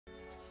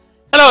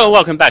Hello and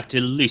welcome back to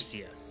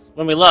Lucius.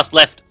 When we last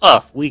left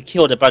off, we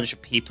killed a bunch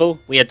of people.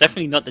 We are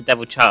definitely not the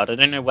Devil Child. I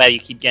don't know where you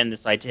keep getting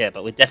this idea,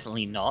 but we're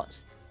definitely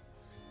not.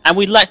 And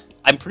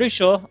I'm pretty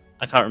sure,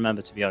 I can't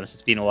remember to be honest,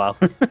 it's been a while.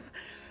 But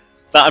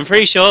I'm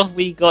pretty sure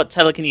we got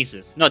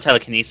telekinesis. Not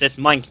telekinesis,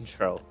 mind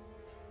control.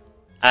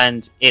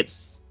 And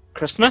it's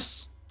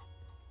Christmas.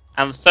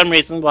 And for some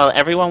reason, while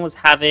everyone was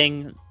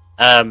having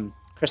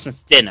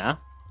Christmas dinner,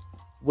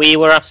 we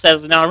were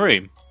upstairs in our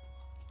room.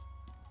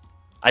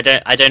 I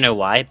don't know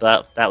why,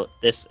 but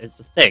this is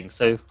the thing.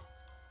 So,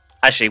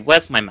 actually,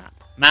 where's my map?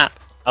 Map.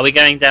 Are we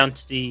going down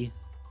to the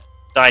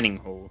dining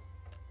hall?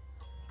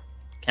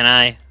 Can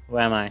I?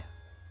 Where am I?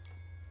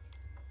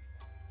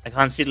 I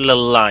can't see the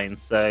little line,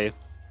 so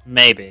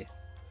maybe.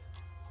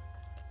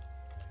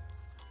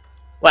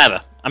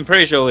 Whatever. I'm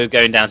pretty sure we were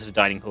going down to the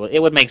dining hall. It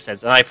would make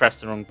sense, and I pressed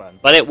the wrong button.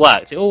 But it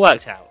worked. It all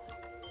worked out.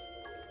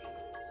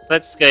 So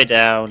let's go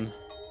down.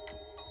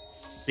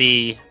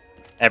 See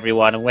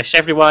everyone and wish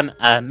everyone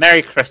a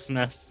Merry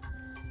Christmas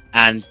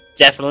and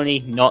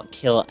definitely not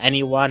kill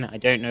anyone. I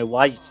don't know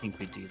why you think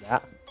we do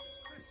that.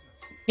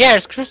 Yeah,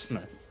 it's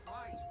Christmas.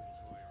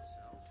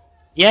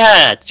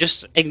 Yeah,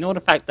 just ignore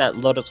the fact that a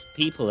lot of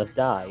people have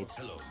died.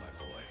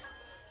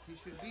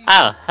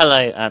 Oh,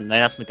 hello. No,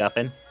 that's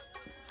MacGuffin.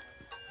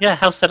 Yeah,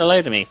 Hal said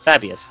hello to me.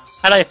 Fabius.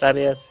 Hello,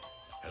 Fabius.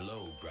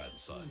 Hello,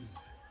 grandson.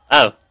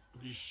 Oh,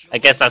 I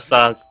guess I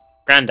saw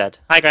Grandad.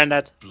 Hi,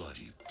 Grandad.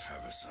 Bloody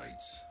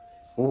parasites.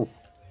 Ooh.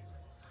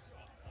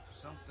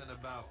 Something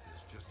about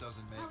this just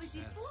doesn't make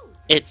sense.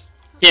 It's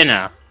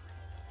dinner.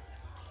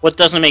 What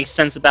doesn't make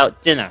sense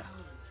about dinner?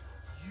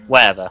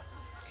 Whatever.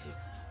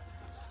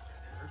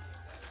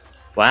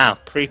 Wow,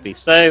 creepy.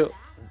 So,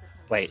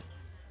 wait.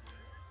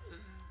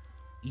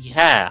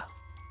 Yeah.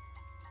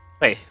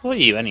 Wait, who are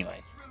you anyway?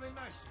 It's really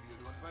nice of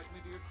you to invite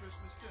me to your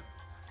Christmas dinner.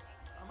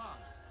 I'm on.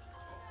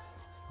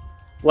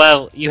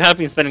 Well, you have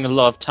been spending a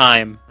lot of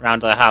time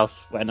around our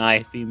house when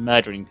I've been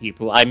murdering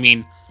people. I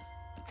mean,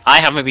 I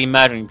haven't been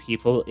murdering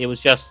people. It was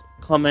just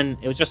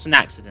it was just an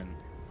accident.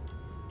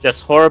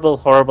 Just horrible,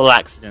 horrible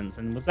accidents.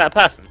 And was that a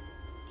person?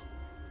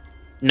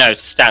 No,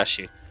 it's a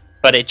statue.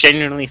 But it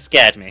genuinely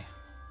scared me.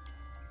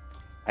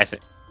 I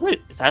think...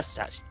 Wait, is that a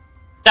statue?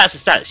 That's a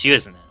statue,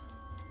 isn't it?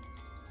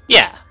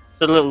 Yeah. It's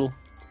a little...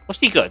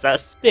 What's he got? Is that a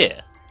spear?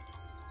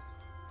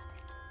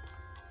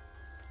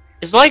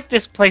 It's like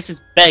this place is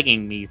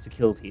begging me to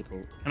kill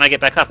people. Can I get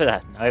back up at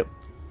that? No.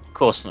 Of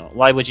course not.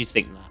 Why would you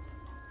think that?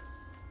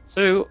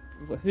 So...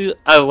 Who?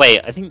 Oh wait,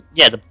 I think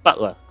yeah, the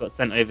butler got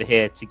sent over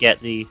here to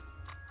get the.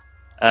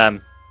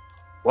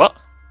 What?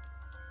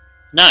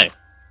 No.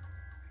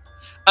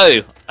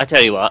 Oh, I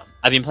tell you what,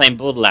 I've been playing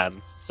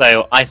Borderlands,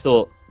 so I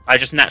thought I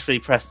just naturally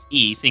pressed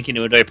E, thinking it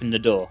would open the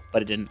door,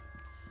 but it didn't.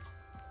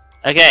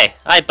 Okay,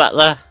 hi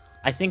butler.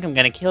 I think I'm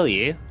gonna kill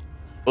you.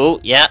 Oh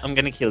yeah, I'm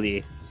gonna kill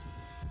you.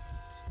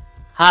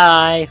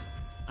 Hi.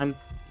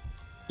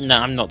 No,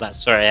 I'm not that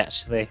sorry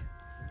actually.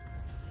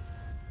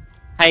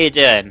 How you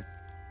doing?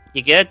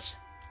 You good?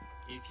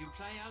 If you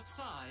play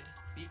outside,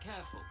 be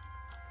careful.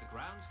 The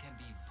ground can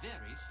be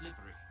very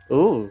slippery.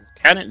 Ooh,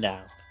 can it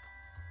now?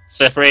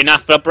 Slippery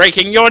enough for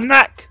breaking your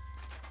neck!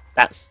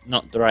 That's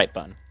not the right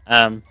button.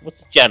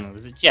 What's the general?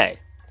 Is it J?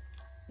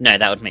 No,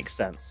 that would make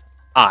sense.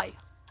 I.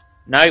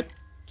 Nope.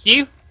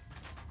 Q?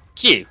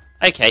 Q.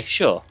 Okay,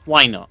 sure.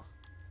 Why not?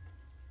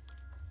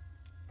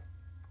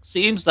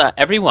 Seems that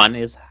everyone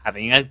is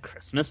having a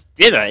Christmas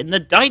dinner in the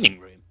dining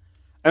room.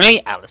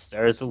 Only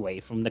Alistair is away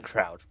from the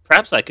crowd.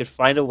 Perhaps I could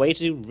find a way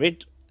to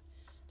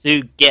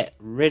get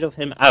rid of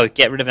him. Oh,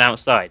 get rid of him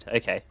outside.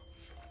 Okay.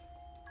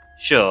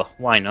 Sure,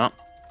 why not?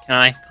 Can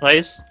I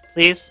close,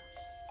 please?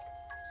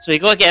 So we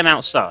gotta get him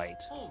outside.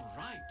 All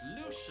right,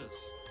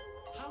 Lucius.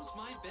 How's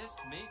my best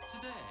mate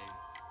today?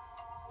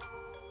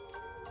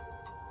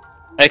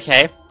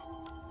 Okay.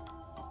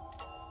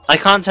 I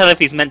can't tell if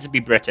he's meant to be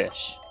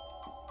British.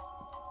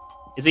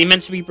 Is he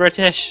meant to be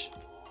British?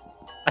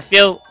 I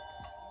feel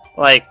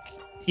like...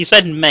 He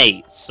said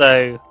mate,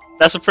 so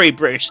that's a pretty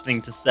British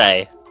thing to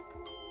say.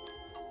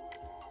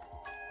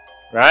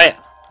 Right?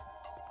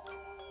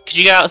 Could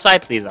you go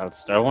outside please,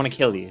 Alistair? I want to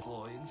kill you.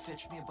 Boy, and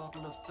fetch me a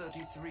bottle of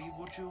 33,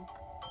 would you?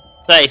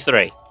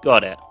 33.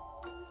 Got it.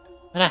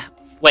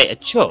 Wait, a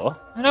chore?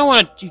 I don't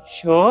want to do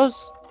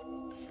chores.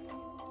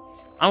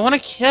 I want to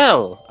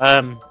kill.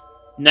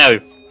 No.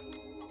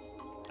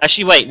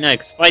 Actually, wait, no,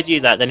 because if I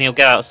do that, then he'll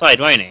go outside,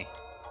 won't he?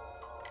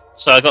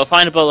 So I've got to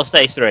find a bottle of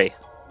 33.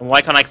 And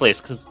why can't I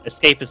close? Because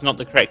escape is not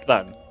the correct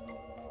button.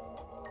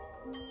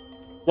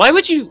 Why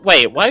would you...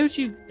 Wait, why would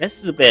you... This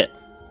is a bit...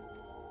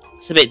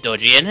 It's a bit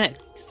dodgy, isn't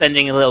it?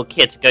 Sending a little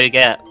kid to go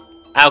get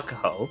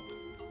alcohol.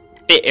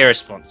 Bit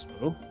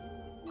irresponsible.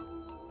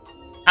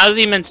 How's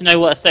he meant to know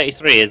what a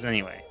 33 is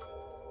anyway?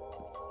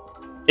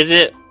 Is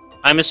it...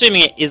 I'm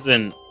assuming it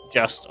isn't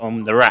just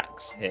on the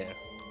racks here.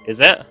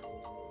 Is it?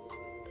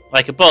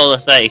 Like a bottle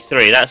of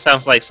 33. That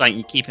sounds like something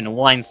you keep in a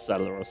wine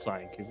cellar or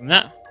something, isn't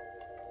it?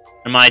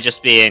 Am I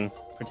just being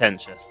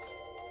pretentious?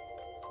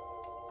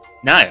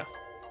 No.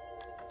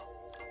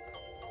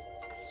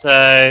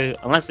 So,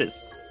 unless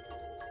it's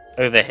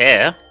over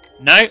here,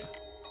 No.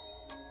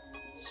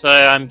 So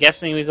I'm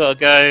guessing we've got to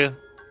go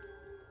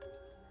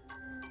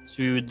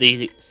to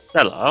the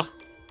cellar.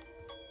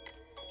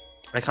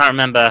 I can't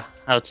remember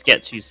how to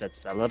get to said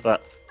cellar,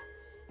 but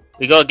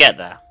we got to get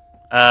there.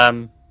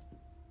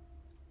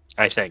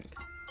 I think.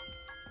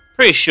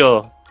 Pretty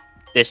sure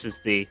this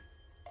is the...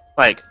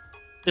 Like,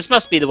 this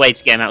must be the way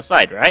to get him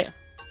outside, right?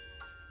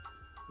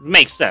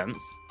 Makes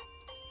sense.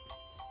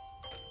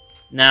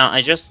 Now,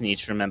 I just need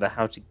to remember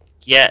how to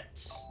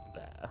get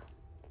there.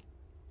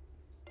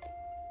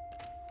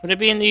 Would it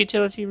be in the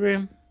utility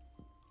room?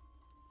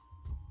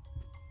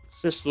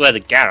 This is where the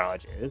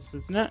garage is,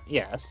 isn't it?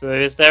 Yeah, so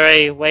is there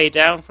a way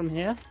down from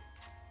here?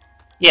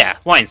 Yeah,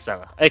 wine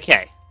cellar.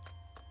 Okay.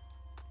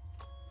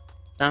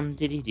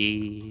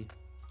 Dum-diddy-dee.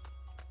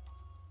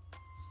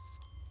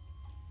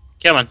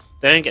 Come on,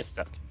 don't get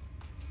stuck.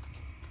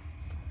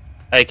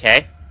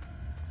 Okay.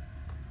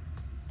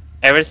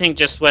 Everything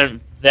just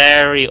went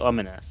very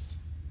ominous.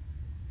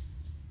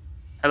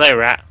 Hello,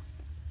 rat.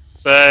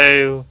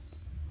 So,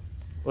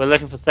 we're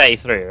looking for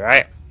 33,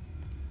 right?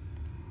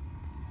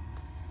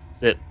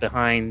 Is it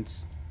behind...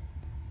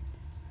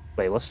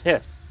 Wait, what's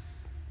this?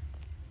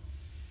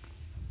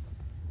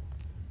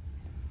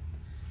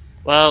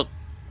 Well...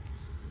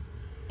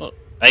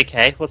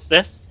 Okay, what's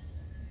this?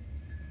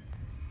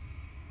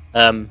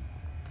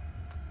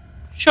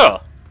 Sure.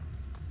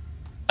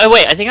 Oh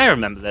wait, I think I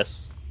remember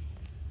this.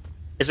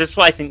 Is this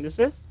what I think this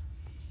is?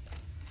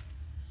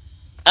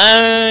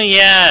 Oh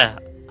yeah,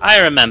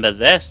 I remember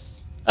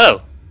this.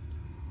 Oh.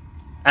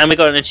 And we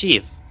got an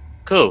achieve.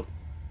 Cool.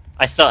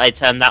 I thought I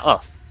turned that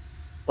off.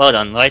 Well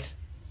done, Lloyd.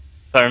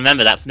 But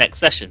remember that for next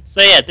session.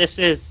 So yeah, this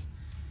is...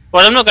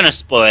 Well, I'm not going to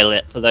spoil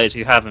it for those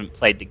who haven't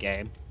played the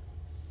game.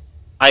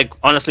 I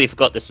honestly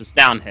forgot this was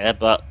down here,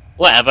 but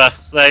whatever.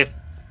 So,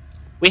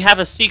 we have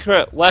a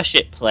secret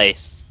worship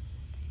place.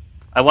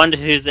 I wonder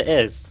whose it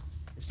is.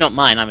 It's not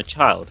mine, I'm a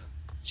child.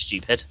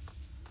 Stupid.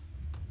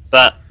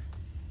 But,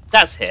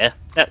 that's here.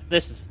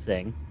 This is a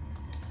thing.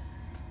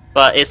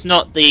 But it's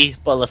not the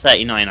bottle of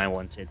 39 I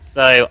wanted,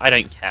 so I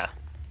don't care.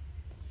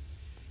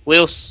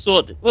 We'll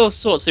sort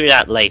through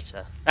that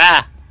later.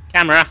 Ah!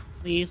 Camera,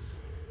 please.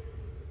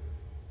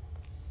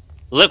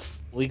 Look,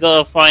 we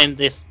gotta find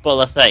this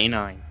bottle of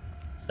 39.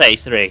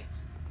 33.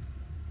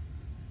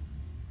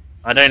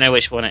 I don't know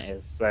which one it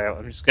is, so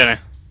I'm just gonna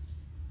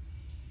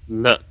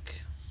look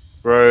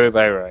row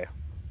by row.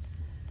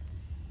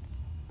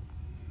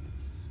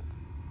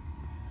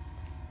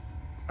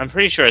 I'm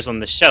pretty sure it's on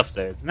the shelf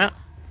though, isn't it?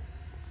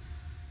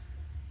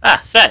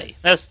 Ah, 30.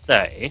 That's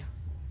 30.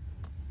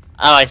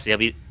 Oh, I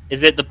see.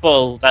 Is it the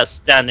ball that's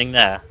standing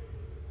there?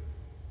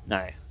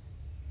 No.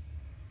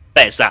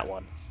 Bet it's that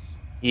one.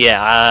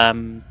 Yeah,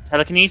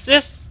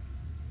 telekinesis?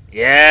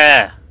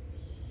 Yeah.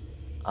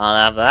 I'll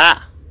have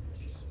that.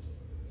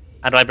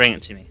 How do I bring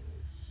it to me?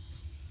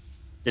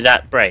 Did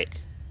that break?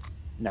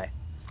 No.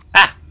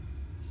 Ah!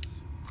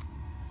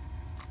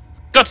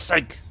 God's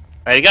sake!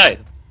 There you go.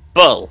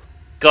 Bull.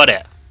 Got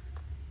it.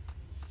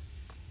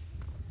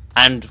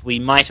 And we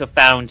might have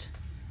found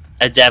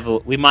a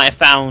devil. We might have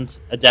found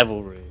a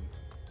devil room.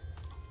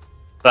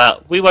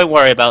 But we won't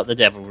worry about the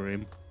devil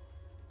room.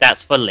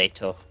 That's for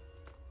later.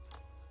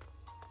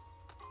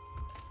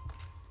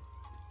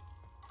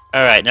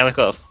 Alright, now we've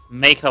got to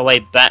make our way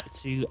back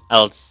to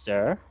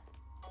Ulster.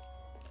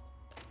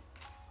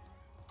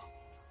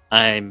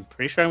 I'm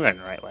pretty sure I'm going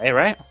the right way,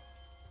 right?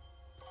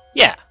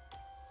 Yeah.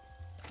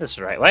 This is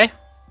the right way.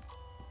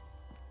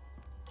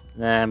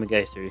 Then we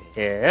go through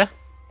here.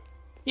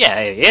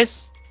 Yeah, here he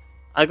is.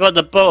 I got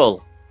the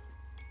bull.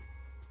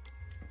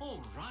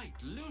 Alright,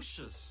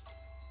 Lucius.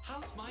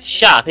 How's my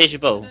Shut up, here's your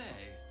bull. today?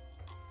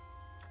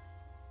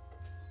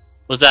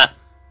 Was that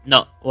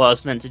not what I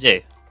was meant to do?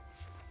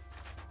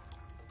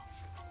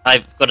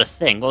 I've got a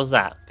thing. What was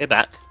that? Go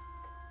back.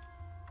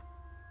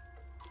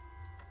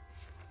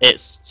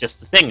 It's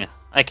just a thing.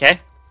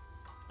 Okay.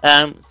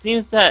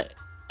 Seems that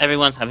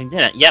everyone's having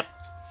dinner. Yep.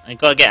 I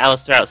gotta get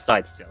Alistair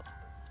outside still.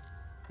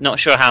 Not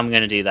sure how I'm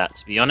gonna do that,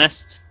 to be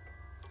honest.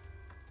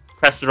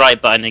 Press the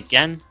right button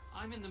again.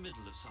 I'm in the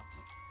middle of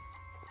something.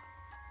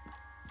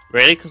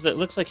 Really? Because it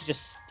looks like you're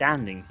just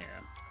standing here.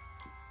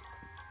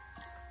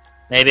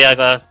 Maybe I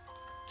gotta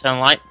turn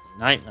the light?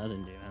 No, I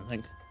didn't do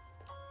anything.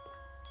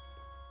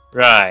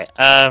 Right,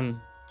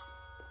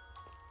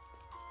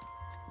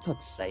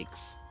 God's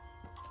sakes.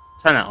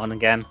 Turn that on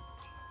again.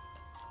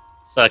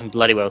 So I can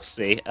bloody well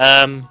see.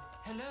 Hello,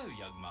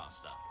 young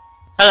master.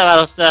 Hello,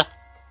 Alistair.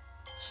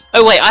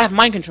 Oh wait, I have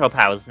mind control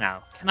powers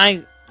now. Can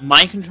I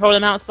mind control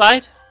them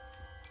outside?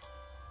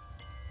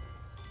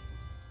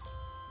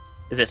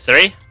 Is it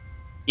 3?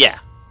 Yeah.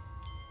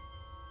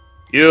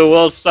 You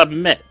will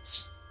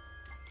submit.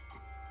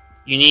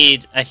 You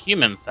need a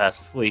human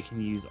first before you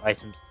can use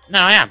items.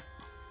 No, I am.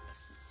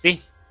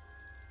 See?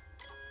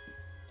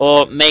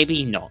 Or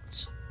maybe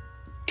not.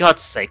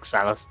 God's sakes,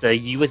 Alistair,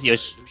 you with your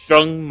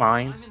strong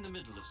mind. I'm in the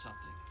middle of something.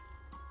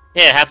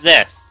 Here, have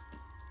this.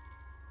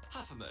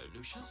 Half a mo,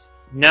 Lucius.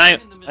 No? I'm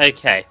in the middle of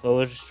Okay, well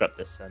we'll just drop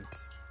this then.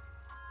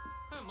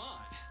 Oh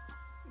my.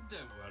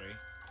 Don't worry.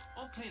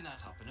 I'll clean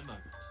that up in a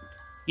moment.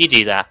 You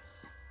do that.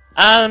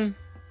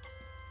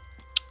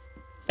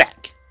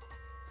 Feck.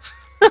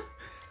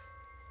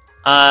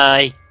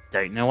 I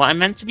don't know what I'm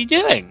meant to be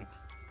doing.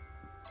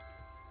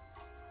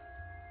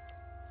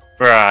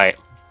 Right.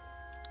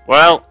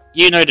 Well,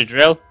 you know the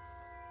drill.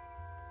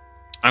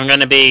 I'm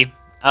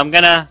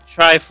gonna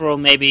try for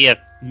maybe a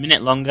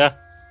minute longer.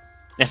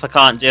 If I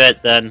can't do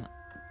it, then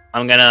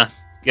I'm gonna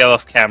go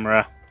off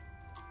camera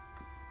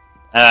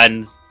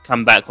and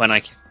come back when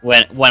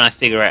I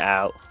figure it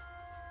out.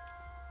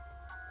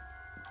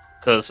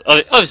 Because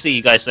obviously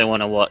you guys don't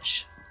want to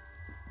watch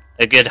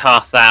a good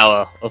half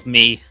hour of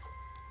me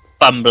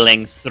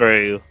fumbling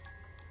through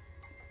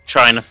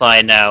trying to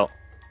find out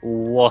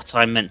what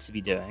I'm meant to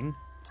be doing.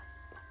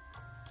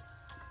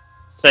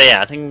 So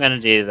yeah, I think I'm gonna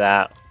do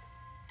that.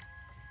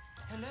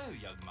 Hello,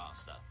 young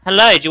master.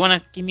 Hello, do you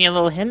want to give me a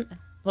little hint?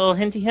 A little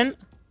hinty hint?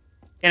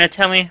 Gonna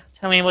tell me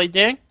what you're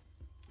doing?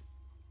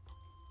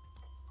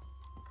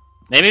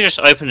 Maybe just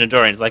open the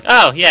door and it's like,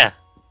 oh yeah,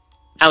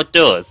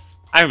 outdoors.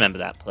 I remember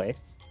that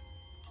place.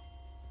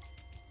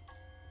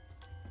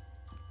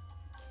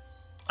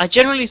 I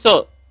generally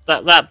thought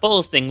that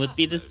balls thing would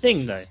be the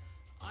thing, though.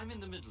 I'm in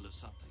the middle of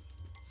something.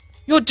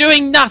 You're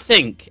doing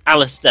nothing,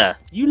 Alistair.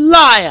 You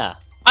liar!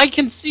 I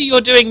can see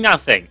you're doing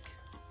nothing.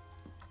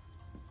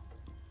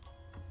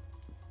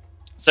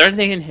 Is there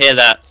anything in here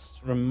that's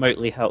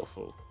remotely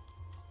helpful?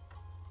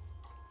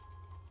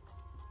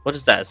 What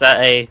is that? Is that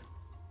a...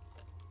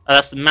 Oh,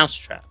 that's the mouse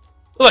trap.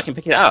 Oh, I can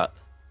pick it up.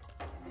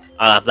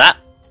 I'll have that.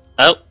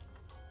 Oh.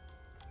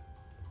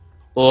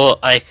 Or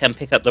I can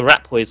pick up the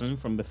rat poison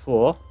from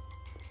before.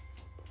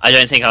 I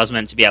don't think I was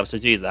meant to be able to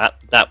do that.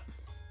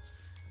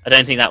 I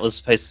don't think that was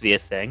supposed to be a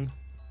thing.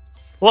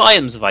 What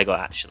items have I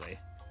got, actually?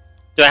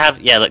 Do I have...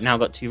 Yeah, look, now I've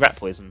got 2 rat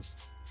poisons.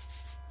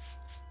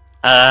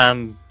 I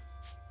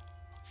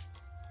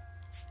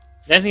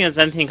don't think there's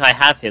anything I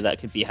have here that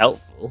could be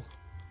helpful.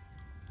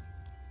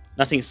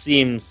 Nothing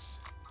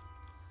seems...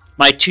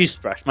 My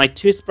toothbrush. My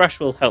toothbrush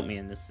will help me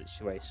in this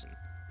situation.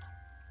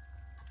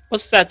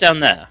 What's that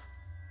down there?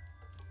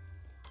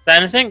 Is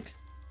that anything?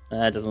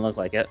 It doesn't look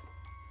like it.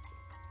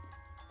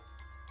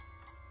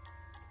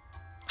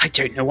 I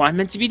don't know what I'm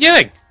meant to be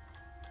doing.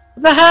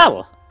 What the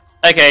hell?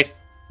 Okay,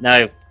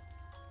 no.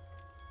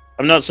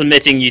 I'm not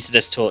submitting you to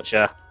this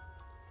torture.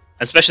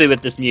 Especially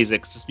with this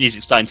music, 'cause this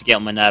music's starting to get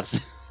on my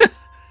nerves.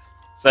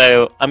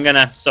 So, I'm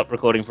gonna stop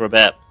recording for a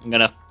bit.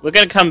 We're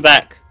gonna come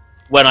back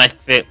when I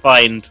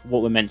find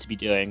what we're meant to be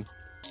doing.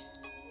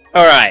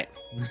 Alright.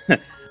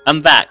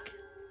 I'm back.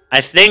 I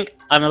think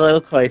I'm a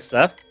little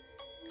closer.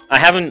 I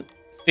haven't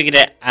figured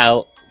it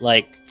out,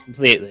 like,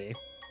 completely.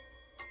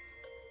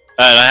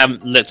 I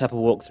haven't looked up a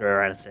walkthrough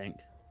or anything.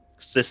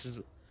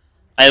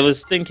 I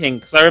was thinking,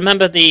 because I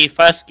remember the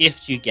first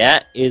gift you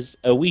get is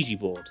a Ouija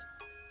board.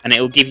 And it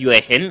will give you a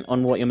hint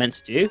on what you're meant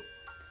to do.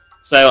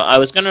 So I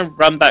was going to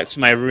run back to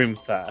my room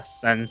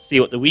first and see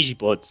what the Ouija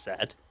board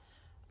said.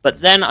 But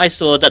then I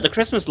saw that the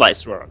Christmas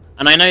lights were on.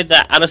 And I know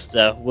that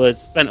Alistair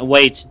was sent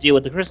away to deal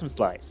with the Christmas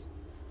lights.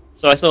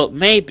 So I thought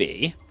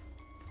maybe,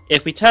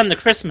 if we turn the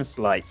Christmas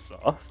lights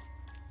off,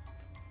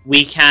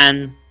 we'll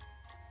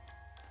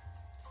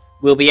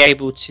be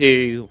able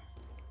to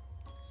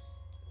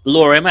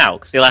lure him out,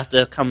 because he'll have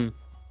to come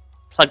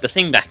plug the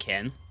thing back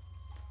in.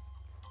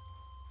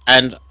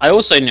 And I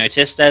also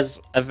noticed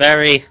there's a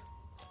very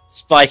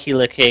spiky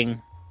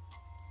looking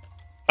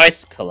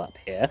icicle up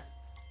here,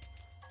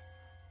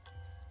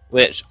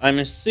 which I'm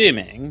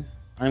assuming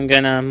I'm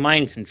gonna not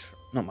mind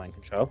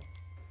control.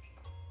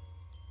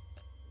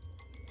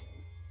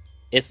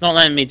 It's not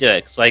letting me do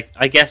it, because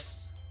I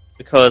guess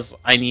because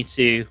I need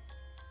to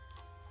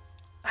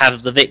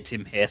have the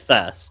victim here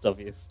first,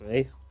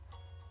 obviously.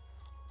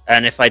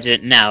 And if I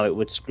did it now, it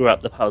would screw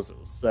up the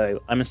puzzles.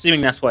 So I'm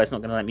assuming that's why it's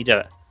not going to let me do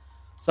it.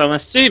 So I'm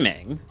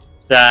assuming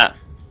that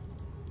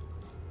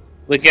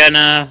we're going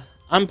to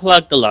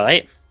unplug the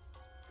light.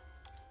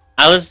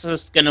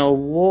 Alistair's going to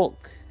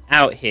walk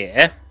out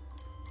here.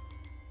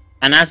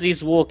 And as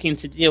he's walking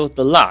to deal with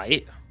the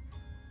light,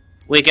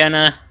 we're going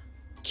to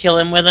kill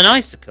him with an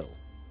icicle.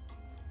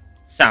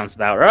 Sounds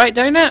about right,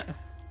 don't it?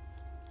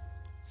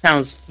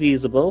 Sounds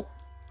feasible.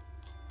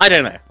 I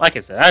don't know. Like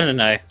I said, I don't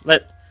know.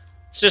 Let's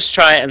just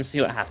try it and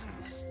see what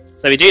happens.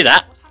 So we do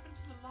that. What happened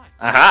to the light?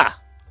 Aha!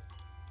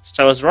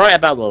 So I was right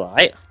about the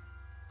light.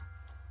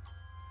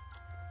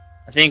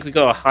 I think we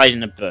gotta hide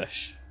in a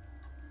bush.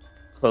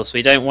 Of course,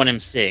 we don't want him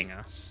seeing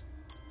us.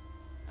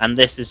 And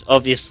this is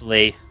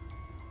obviously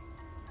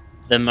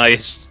the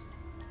most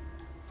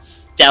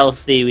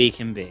stealthy we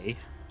can be.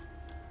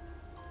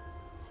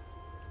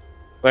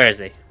 Where is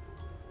he?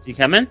 Is he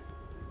coming?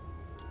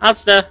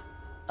 Alistair!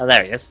 Oh,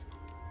 there he is.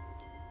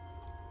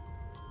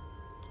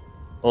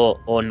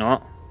 Or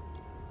not.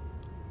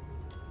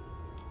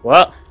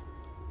 What?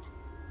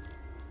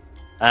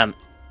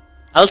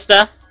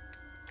 Alistair?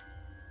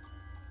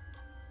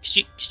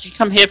 Could you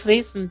come here,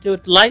 please, and do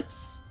the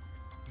lights?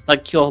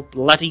 Like your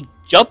bloody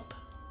job?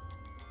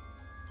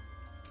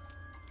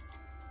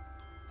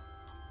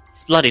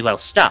 He's bloody well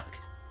stuck.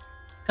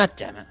 God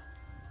damn it.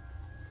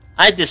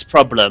 I had this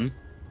problem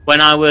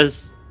when I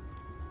was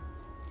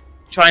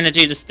trying to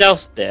do the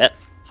stealth bit.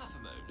 Half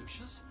a mo,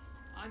 Lucius.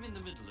 I'm in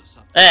the middle of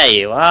something. There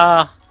you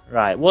are.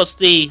 Right, what's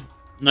the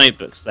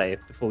notebook say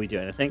before we do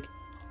anything?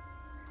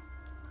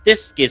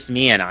 This gives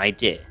me an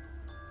idea.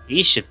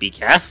 You should be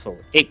careful.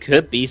 It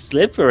could be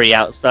slippery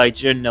outside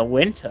during the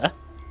winter.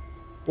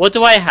 What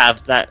do I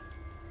have that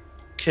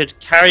could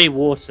carry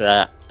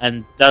water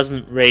and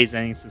doesn't raise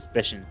any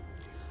suspicion?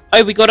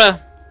 Oh, we gotta...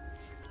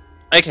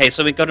 Okay,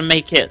 so we gotta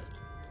make it...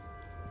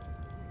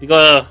 We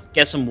gotta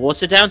get some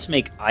water down to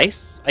make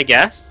ice, I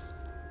guess.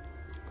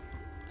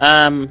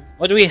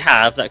 What do we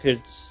have that could...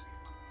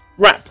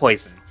 Rat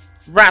poison.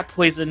 Rat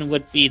poison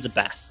would be the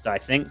best, I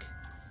think.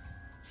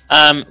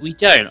 We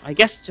don't. I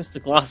guess just a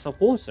glass of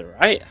water,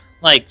 right?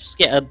 Like, just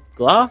get a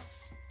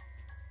glass?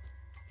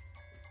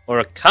 Or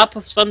a cup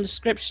of some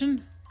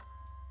description?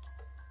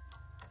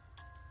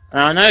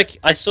 I know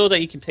I saw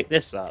that you can pick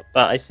this up,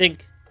 but I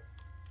think...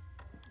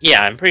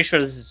 Yeah, I'm pretty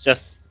sure this is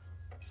just...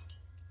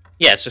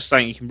 Yeah, it's just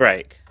something you can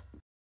break.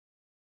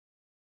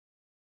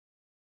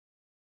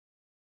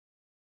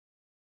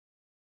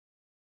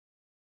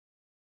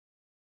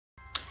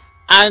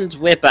 And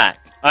we're back.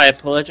 I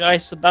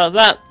apologise about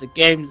that. The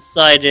game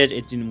decided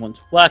it didn't want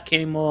to work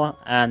anymore,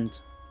 and...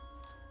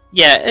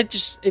 Yeah,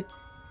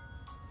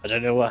 I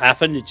don't know what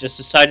happened, it just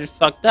decided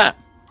fuck that.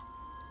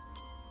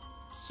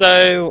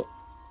 So...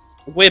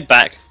 We're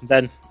back,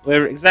 then.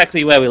 We're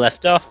exactly where we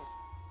left off.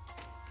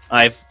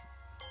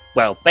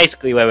 Well,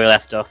 basically where we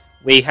left off.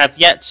 We have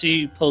yet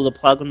to pull the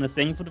plug on the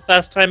thing for the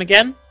first time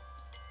again.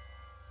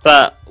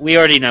 But we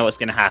already know what's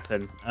going to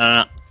happen.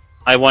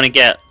 I want to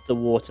get the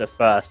water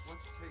first.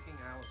 What's taking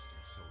Alistair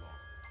so long?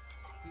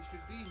 He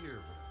should be here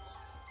with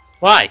us.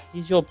 Why?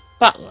 He's your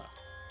butler.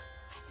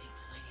 I think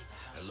the lady in the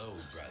house. Hello,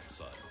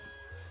 grandson.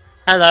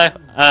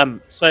 Hello.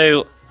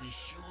 So... This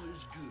sure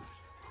is good.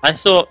 I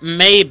thought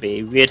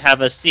maybe we'd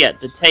have a seat at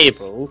the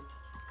table.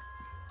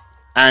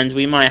 And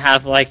we might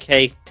have like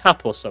a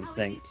cup or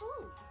something.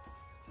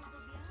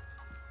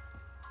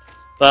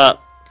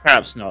 But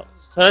perhaps not.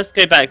 So let's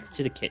go back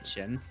to the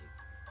kitchen.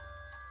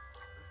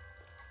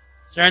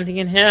 Is there anything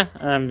in here?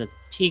 The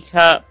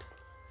teacup.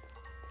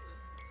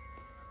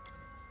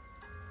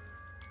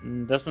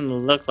 Doesn't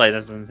look like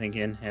there's anything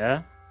in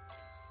here.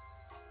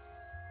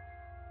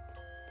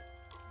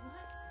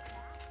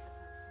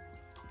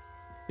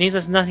 Means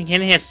there's nothing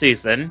in here,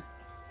 Susan.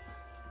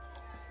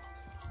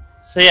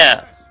 So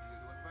yeah.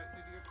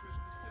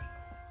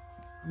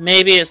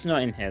 Maybe it's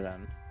not in here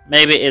then.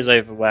 Maybe it is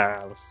over where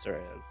Alistair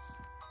is.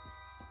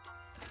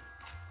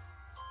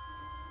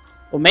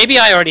 Or maybe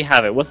I already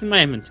have it. What's in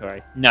my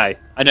inventory? No,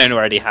 I don't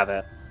already have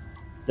it.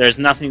 There's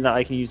nothing that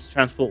I can use to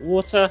transport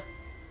water.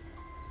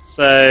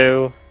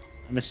 So,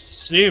 I'm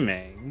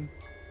assuming...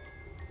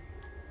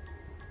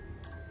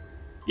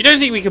 You don't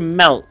think we can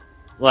melt,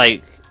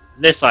 like,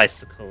 this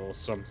icicle or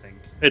something,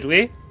 could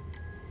we?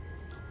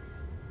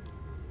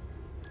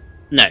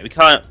 No, we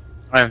can't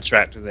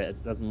interact with it.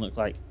 It doesn't look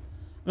like...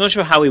 I'm not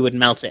sure how we would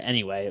melt it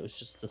anyway. It was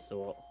just a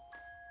thought.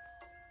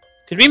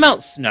 Could we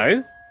melt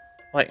snow?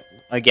 Like,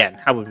 again,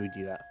 how would we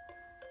do that?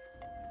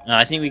 No,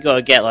 I think we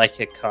gotta get, like,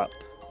 a cup.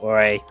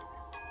 Or a...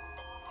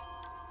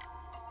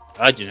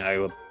 I don't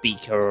know, a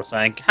beaker or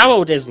something. How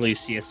old is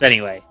Lucius,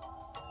 anyway?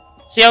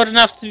 Is he old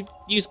enough to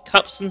use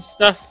cups and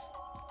stuff?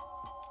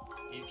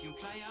 If you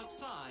play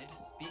outside,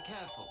 be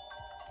careful.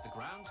 The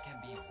ground can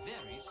be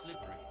very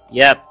slippery.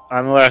 Yep,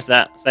 I'm aware of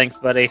that. Thanks,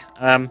 buddy.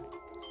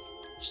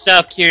 Just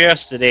out of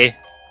curiosity,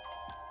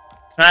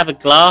 can I have a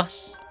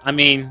glass? I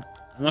mean,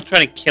 I'm not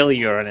trying to kill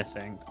you or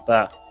anything,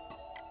 but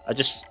I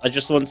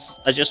just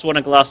want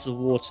a glass of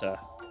water.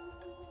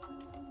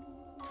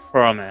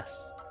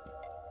 Promise.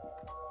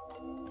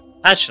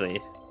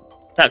 Actually,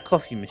 that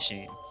coffee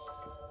machine.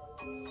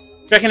 Do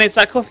you reckon it's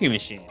that coffee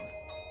machine?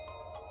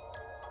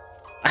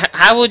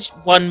 How would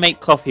one make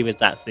coffee with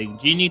that thing?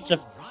 Do you need to...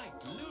 Right,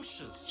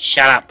 Lucius.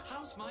 Shut up.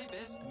 How's my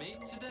best mate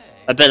today?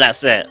 I bet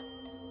that's it.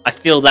 I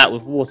feel that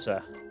with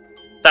water.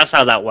 That's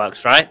how that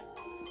works, right?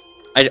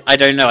 I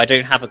don't know. I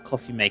don't have a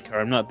coffee maker.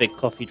 I'm not a big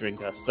coffee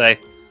drinker, so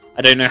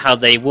I don't know how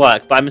they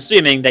work. But I'm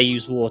assuming they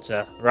use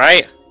water,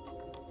 right?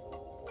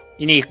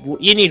 You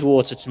need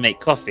water to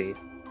make coffee,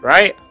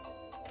 right?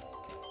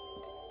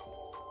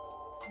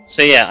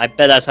 So yeah, I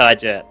bet that's how I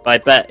do it. But I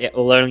bet it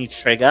will only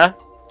trigger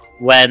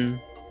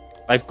when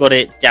I've got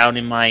it down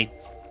in my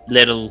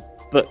little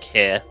book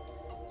here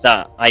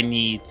that I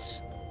need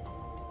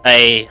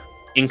a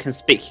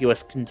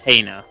inconspicuous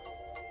container.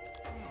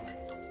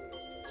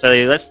 So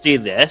let's do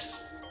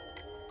this.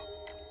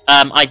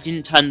 I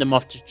didn't turn them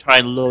off to try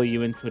and lure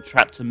you into a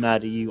trap to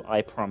murder you,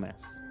 I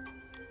promise.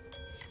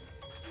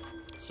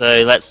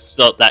 So let's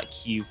stop that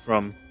cue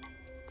from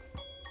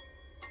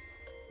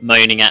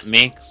moaning at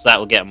me, because that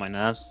will get on my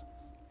nerves.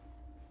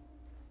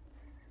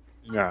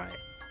 Alright.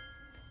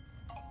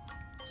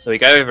 So we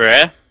go over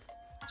here.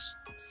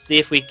 See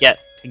if we can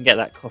get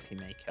that coffee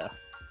maker.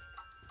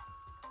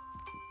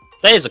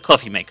 That is a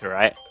coffee maker,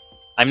 right?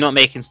 I'm not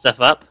making stuff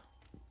up.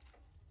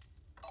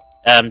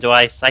 Do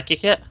I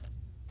psychic it?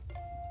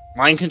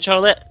 Mind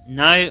control it?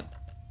 No.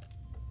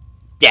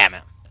 Damn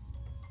it.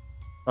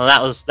 Well,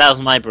 that was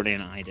my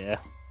brilliant idea.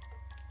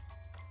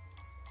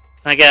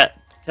 Can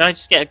I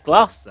just get a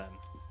glass then?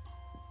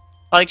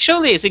 Like,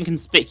 surely it's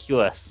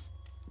inconspicuous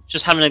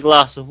just having a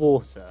glass of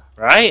water,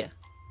 right?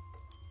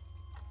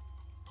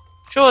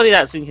 Surely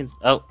that's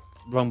oh,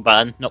 wrong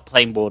button. Not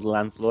playing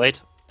Borderlands, Lloyd.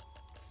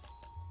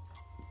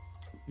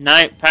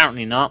 No,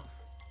 apparently not.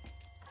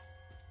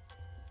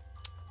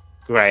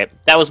 Great.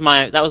 That was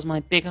my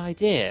big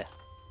idea.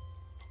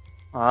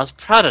 Oh, I was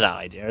proud of that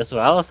idea as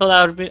well. I thought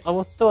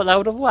that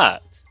would have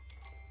worked.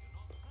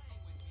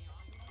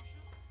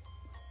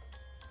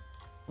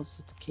 What's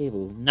the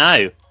cable?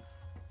 No.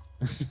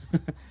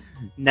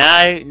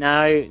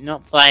 No,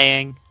 not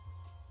playing.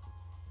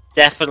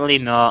 Definitely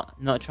not.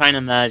 Not trying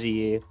to murder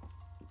you.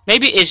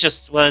 Maybe it's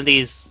just one of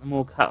these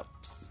small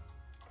cups,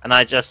 and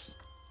I just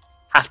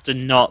have to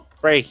not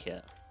break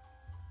it.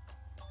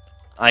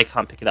 I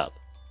can't pick it up.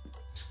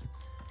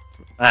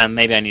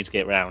 Maybe I need to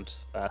get round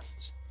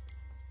first.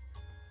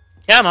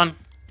 Come on.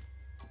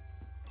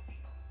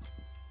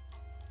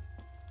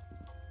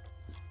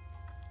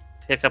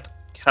 Pick up a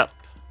cup.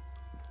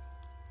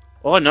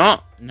 Or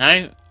not. No,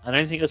 I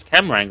don't think it's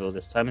camera angle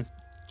this time. I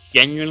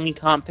genuinely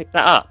can't pick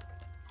that up.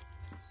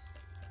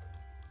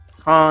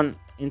 Can't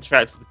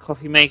interact with the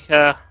coffee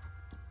maker.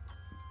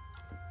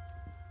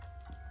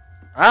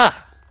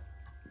 Ah!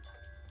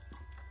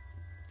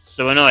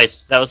 So annoyed.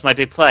 That was my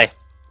big play.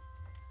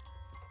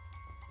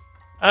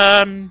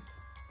 There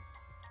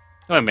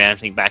won't be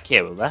anything back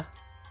here, will there?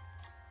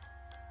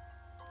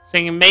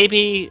 Thinking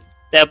maybe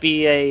there'll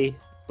be a...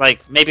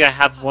 Like, maybe I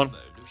have one...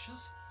 Hello,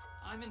 Lucius.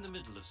 I'm in the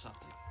middle of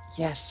something.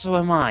 Yes, so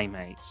am I,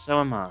 mate. So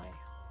am I.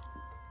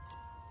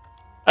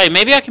 Oh,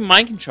 maybe I can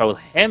mind control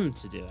him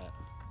to do it.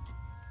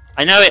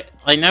 I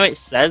know it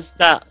says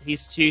that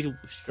he's too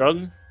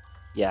strong.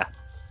 Yeah.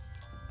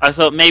 I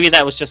thought maybe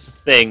that was just a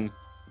thing.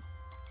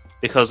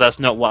 Because that's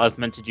not what I was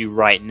meant to do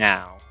right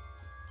now.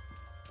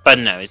 But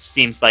no, it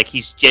seems like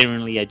he's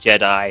genuinely a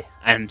Jedi,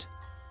 and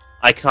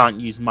I can't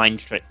use mind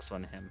tricks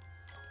on him.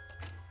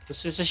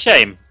 Which is a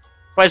shame.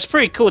 But it's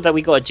pretty cool that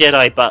we got a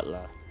Jedi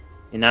butler.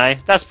 You know?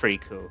 That's pretty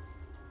cool.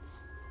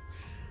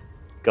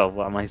 God,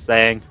 what am I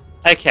saying?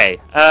 Okay,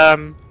 yeah,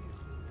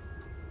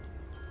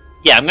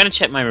 I'm gonna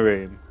check my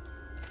room.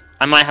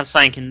 I might have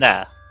something in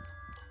there.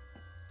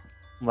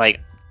 Like,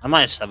 I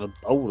might just have a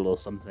bowl or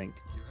something.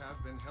 You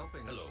have been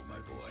helping Hello, us my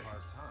through boy. these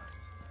hard times.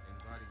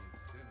 Inviting you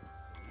to dinner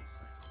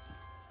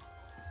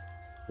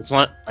is the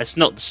least I can do. It's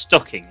not the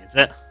stocking, is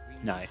it? We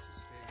No. need to stay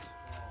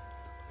strong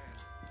as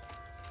a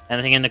family.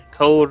 Anything in the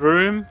cold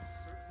room?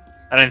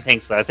 I don't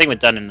think so. I think we're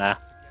done in there.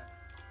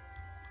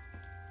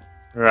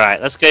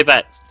 Right, let's go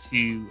back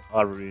to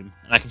our room.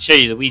 And I can show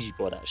you the Ouija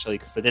board, actually,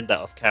 because I did that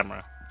off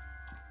camera.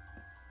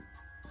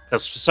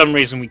 Because for some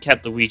reason we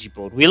kept the Ouija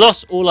board. We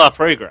lost all our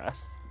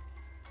progress,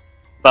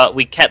 but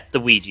we kept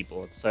the Ouija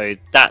board, so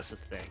that's a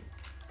thing.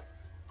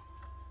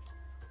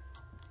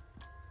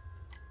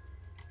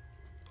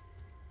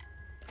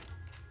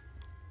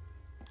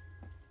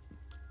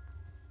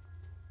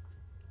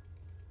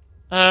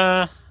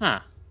 Huh.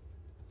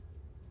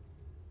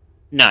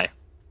 No.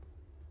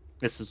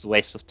 This was a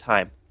waste of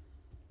time.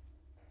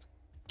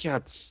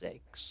 God's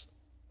sakes.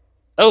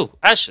 Oh,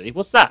 actually,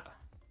 what's that?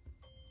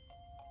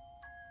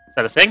 Is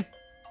that a thing?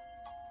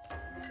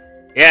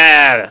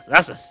 Yeah,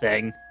 that's a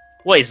thing.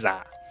 What is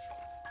that?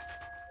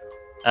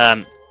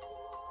 No,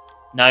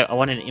 I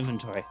want an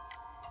inventory.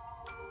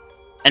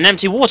 An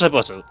empty water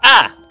bottle.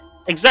 Ah!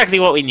 Exactly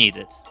what we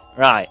needed.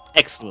 Right,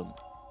 excellent.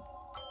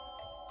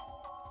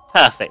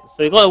 Perfect.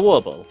 So we got a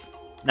water bottle.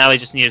 Now we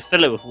just need to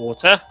fill it with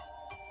water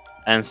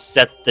and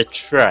set the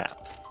trap.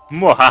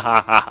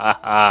 Mwahahaha.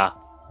 I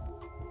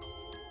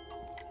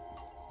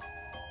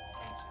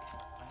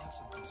have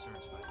some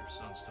concerns about your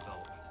son's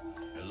development.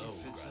 Hello,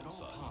 If it's at all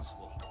grandson.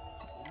 possible,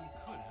 we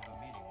could have a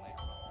meeting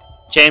later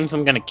on. James,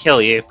 I'm gonna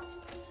kill you.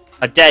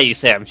 How dare you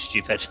say I'm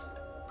stupid?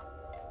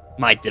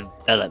 My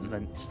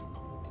development.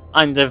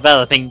 I'm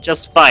developing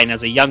just fine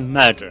as a young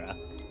murderer.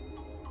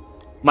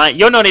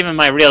 You're not even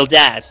my real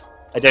dad.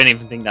 I don't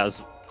even think that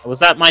was... Was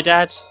that my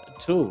dad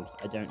at all?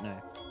 I don't know.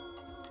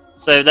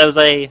 So there was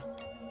a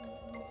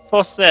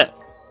faucet.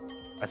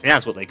 I think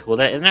that's what they call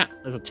it, isn't it?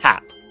 There's a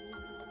tap.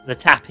 There's a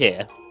tap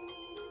here.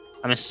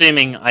 I'm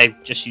assuming I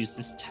just used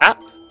this tap.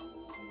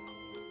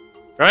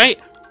 Right?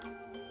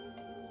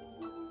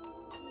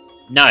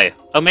 No.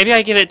 Oh, maybe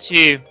I give it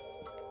to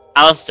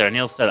Alistair and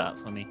he'll fill it up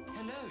for me.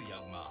 Hello,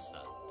 young master.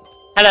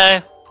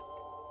 Hello.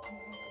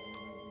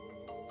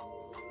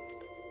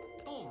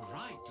 All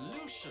right,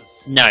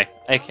 Lucius. No.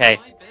 Okay.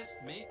 How's my best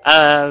mate?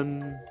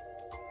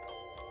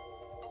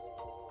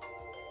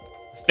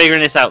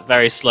 Figuring this out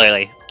very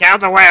slowly. Get out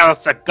of the way,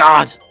 Alistair,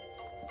 God!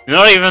 You're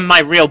not even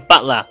my real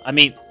butler. I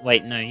mean,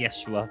 wait, no,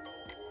 yes you are.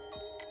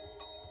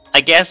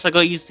 I guess I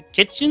gotta use the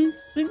kitchen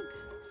sink?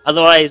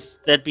 Otherwise,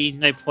 there'd be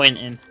no point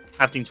in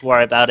having to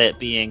worry about it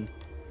being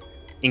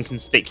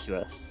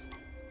inconspicuous.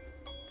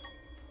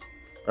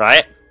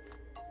 Right?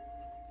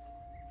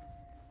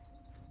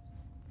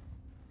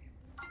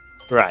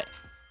 Right.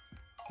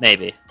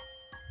 Maybe.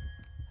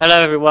 Hello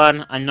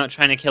everyone, I'm not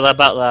trying to kill our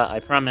butler, I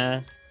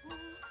promise. What are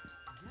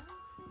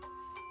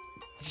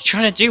you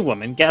trying to do,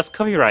 woman? Get us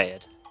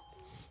copyrighted.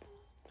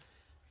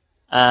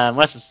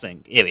 Where's the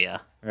sink? Here we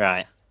are.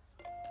 Right.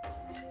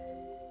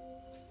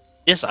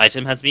 This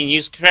item has been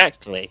used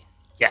correctly.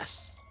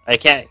 Yes.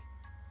 Okay.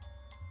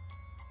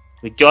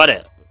 We got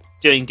it.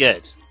 Doing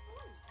good.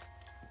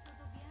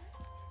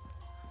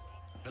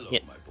 Hello, Yeah.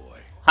 my boy.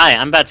 Hi,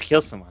 I'm about to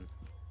kill someone.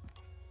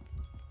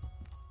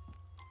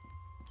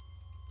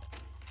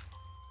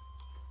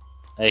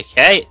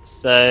 Okay,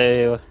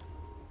 so...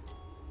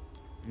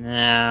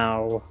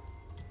 Now...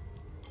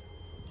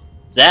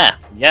 There!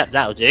 Yep,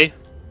 that'll do.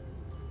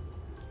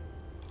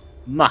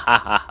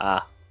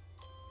 Mahahaha.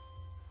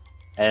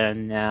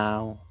 And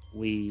now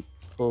we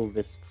pull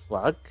this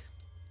plug.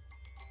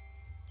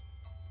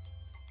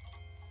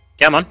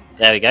 Come on,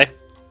 there we go.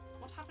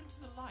 What happened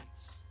to the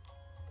lights?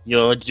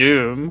 Your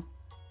doom.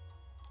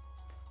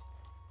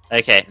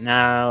 Okay,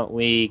 now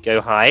we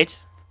go hide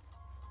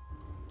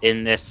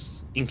in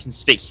this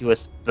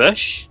inconspicuous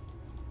bush.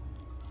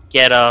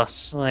 Get our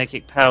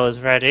psychic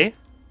powers ready.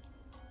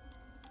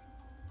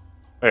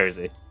 Where is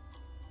he?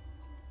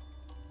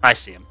 I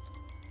see him.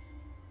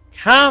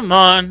 Come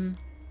on!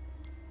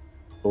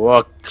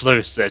 Walk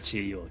closer to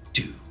your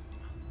doom.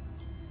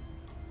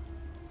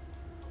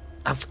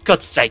 Oh, for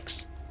God's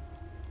sakes!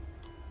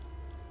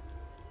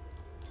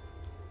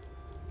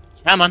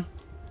 Come on.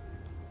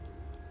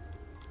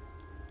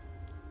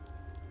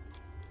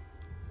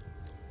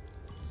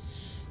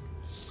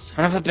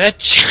 Son of a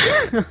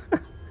bitch!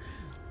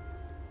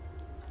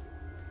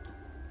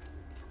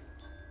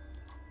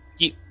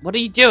 What are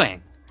you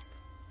doing?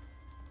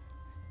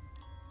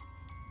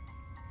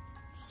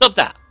 Stop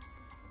that!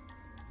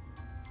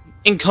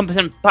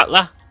 Incompetent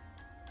butler!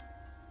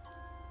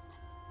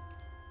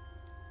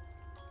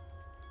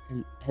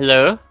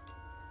 Hello?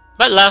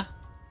 Butler?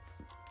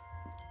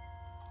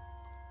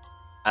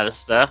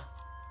 Alistair?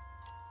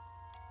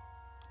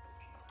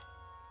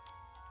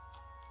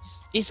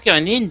 He's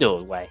going the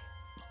indoor way.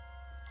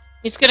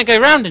 He's gonna go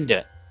round and do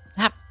it.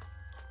 That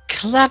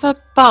clever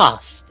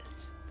bastard.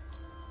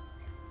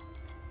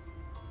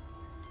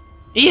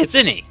 He is,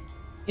 isn't he?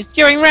 He's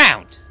going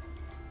round.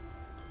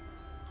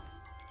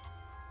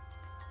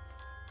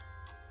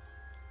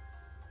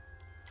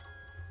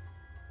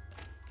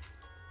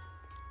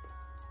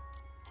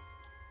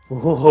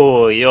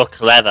 Oh, you're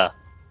clever.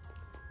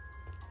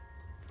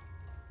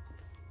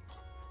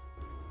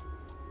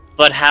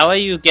 But how are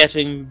you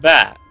getting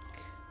back?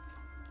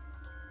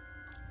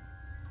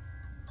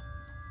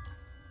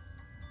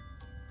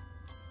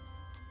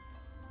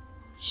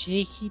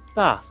 Cheeky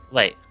bastard.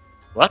 Wait,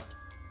 what?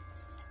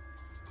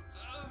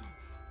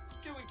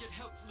 Go and get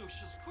help,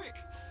 Lucius, quick!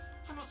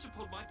 I must have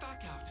pulled my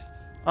back out.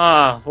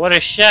 Ah, oh, what a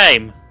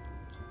shame.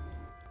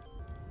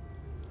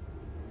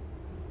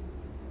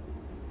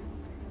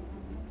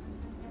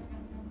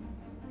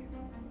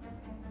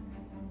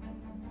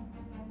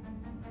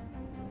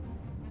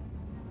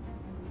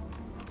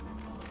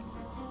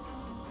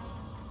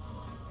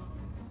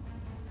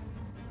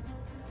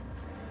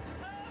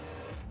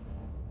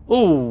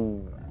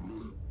 Ooh.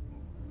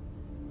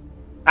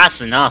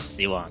 That's a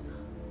nasty one.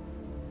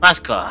 That's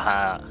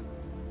got hurt.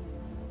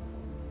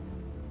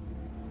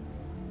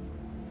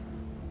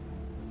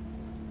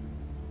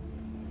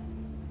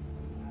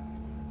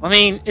 I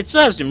mean, it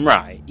serves him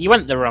right. He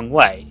went the wrong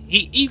way.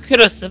 He could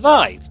have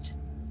survived.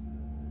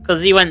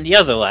 Because he went the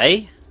other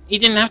way. He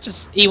didn't have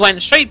to... He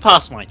went straight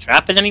past my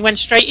trap and then he went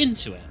straight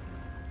into it.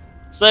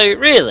 So,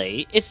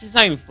 really, it's his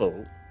own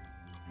fault.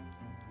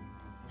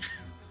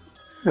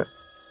 I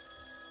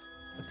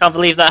can't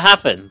believe that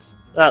happened.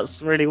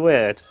 That's really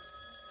weird.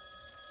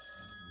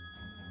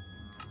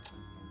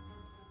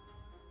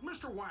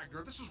 Mr.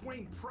 Wagner, this is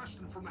Wayne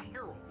Preston from the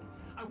Herald.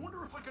 I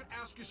wonder if I could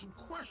ask you some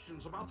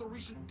questions about the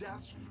recent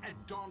deaths at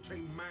Dante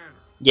Manor.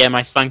 Yeah,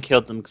 my son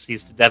killed them because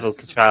he's the devil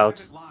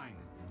child. Line.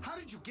 How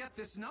did you get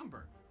this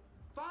number?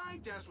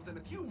 5 deaths within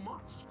a few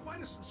months.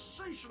 Quite a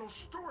sensational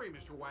story,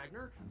 Mr.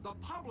 Wagner. The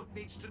public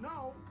needs to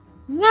know.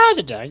 No,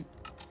 they don't.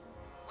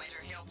 Winter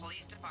Hill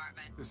Police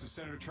Department. This is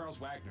Senator Charles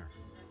Wagner.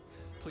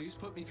 Please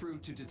put me through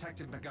to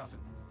Detective McGuffin.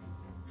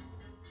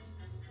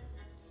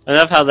 I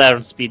love how they're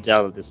on speed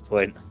dial at this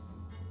point.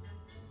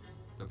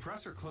 The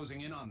press are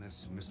closing in on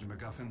this, Mr.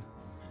 McGuffin.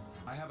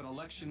 I have an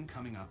election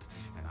coming up,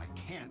 and I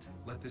can't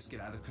let this get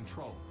out of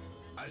control.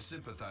 I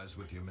sympathize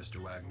with you, Mr.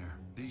 Wagner.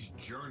 These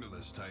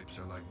journalist types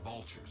are like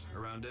vultures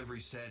around every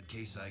sad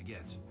case I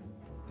get.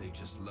 They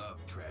just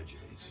love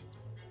tragedies.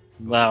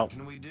 Well, What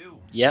can we do?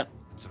 yep.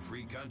 It's a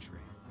free country.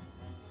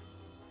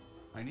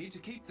 I need to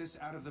keep this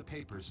out of the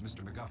papers,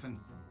 Mr. McGuffin.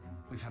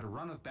 We've had a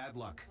run of bad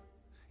luck.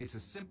 It's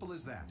as simple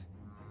as that.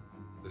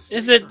 The Is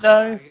stakes it, are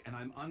though? high, and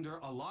I'm under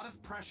a lot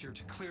of pressure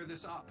to clear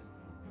this up.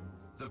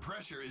 The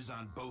pressure is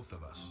on both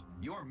of us.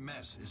 Your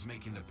mess is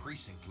making the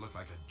precinct look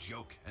like a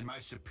joke, and my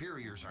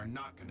superiors are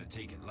not going to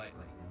take it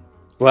lightly.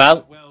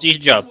 Well, do your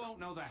job. You won't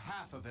know the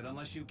half of it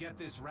unless you get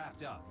this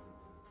wrapped up.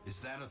 Is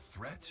that a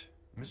threat,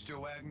 Mr.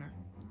 Wagner?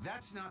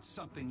 That's not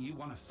something you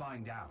want to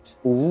find out.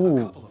 Ooh.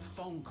 A couple of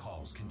phone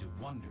calls can do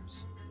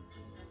wonders.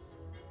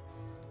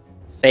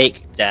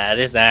 Fake dad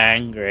is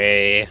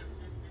angry.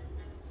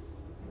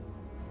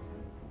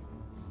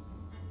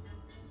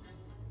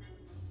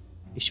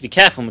 You should be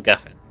careful,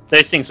 MacGuffin.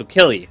 Those things will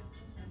kill you.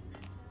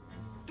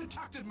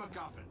 Detective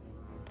MacGuffin.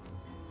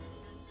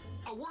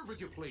 A word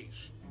with you,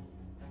 please.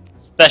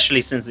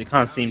 Especially since it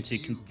can't seem to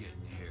You get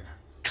in here.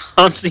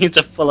 can't seem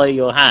to follow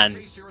your hand.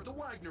 Case here at the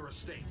Wagner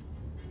estate.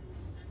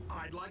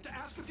 I'd like to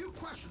ask a few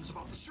questions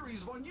about the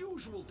series of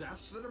unusual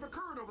deaths that have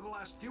occurred over the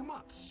last few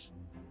months.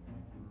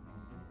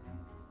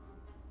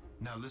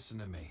 Now listen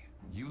to me.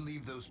 You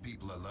leave those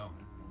people alone.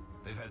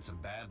 They've had some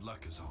bad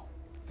luck is all.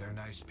 They're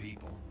nice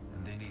people,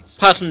 and they need...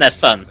 Apart from their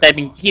son,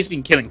 space he's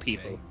been killing okay?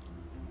 people.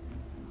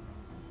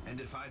 And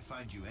if I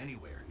find you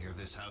anywhere near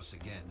this house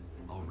again,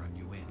 I'll run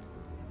you in.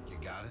 You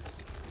got it?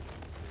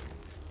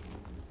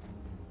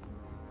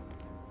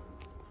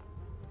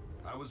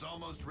 I was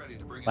almost ready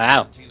to bring in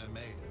Wow. Tina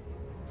Maid.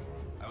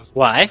 I was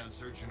Why? planning on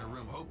searching her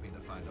room, hoping to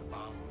find a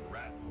bottle of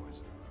rat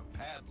poison or a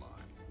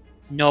padlock.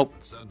 Nope.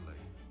 But suddenly,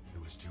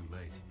 it was too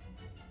late.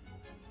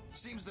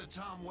 Seems that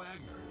Tom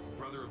Wagner,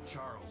 brother of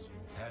Charles,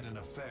 had an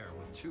affair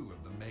with two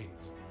of the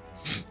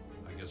maids.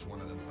 I guess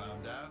one of them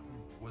found out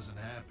and wasn't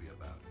happy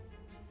about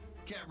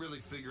it. Can't really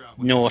figure out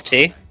what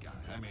Naughty. that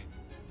guy. I mean,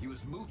 he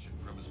was mooching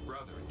from his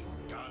brother and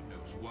doing God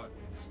knows what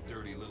in his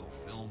dirty little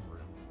film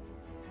room.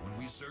 When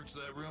we searched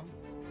that room,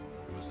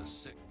 it was a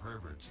sick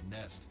pervert's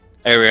nest.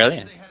 Oh, really?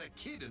 And they had a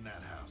kid in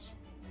that house.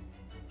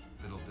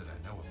 Little did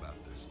I know about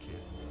this kid.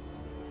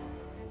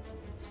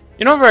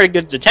 You're not a very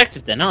good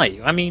detective then, are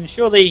you? I mean,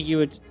 surely you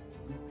would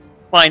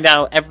find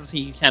out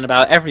everything you can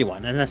about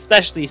everyone, and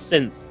especially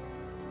since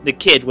the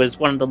kid was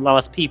one of the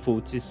last people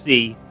to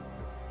see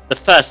the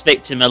first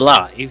victim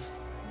alive,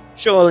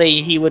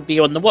 surely he would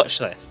be on the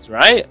watch list,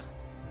 right?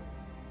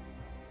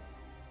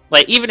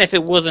 Like, even if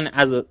it wasn't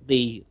as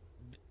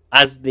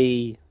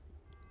the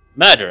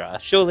murderer,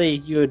 surely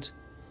you would,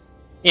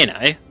 you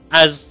know,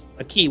 as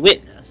a key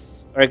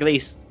witness, or at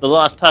least the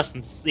last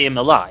person to see him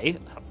alive,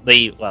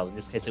 well, in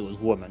this case it was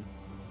a woman,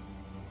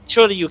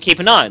 surely you keep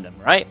an eye on them,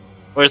 right?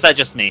 Or is that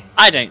just me?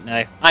 I don't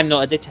know. I'm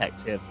not a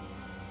detective.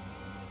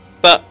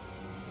 But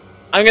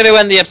I'm going to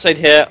end the episode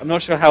here. I'm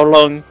not sure how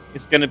long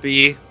it's going to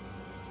be,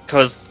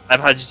 because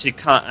I've had to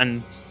cut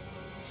and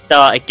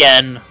start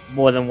again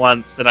more than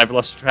once, and I've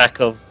lost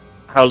track of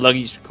how long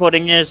each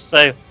recording is, so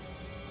I'm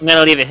going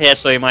to leave it here,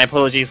 so my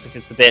apologies if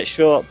it's a bit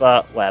short,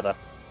 but whatever.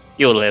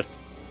 You'll live.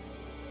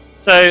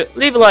 So,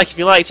 leave a like if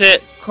you liked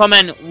it,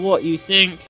 comment what you think,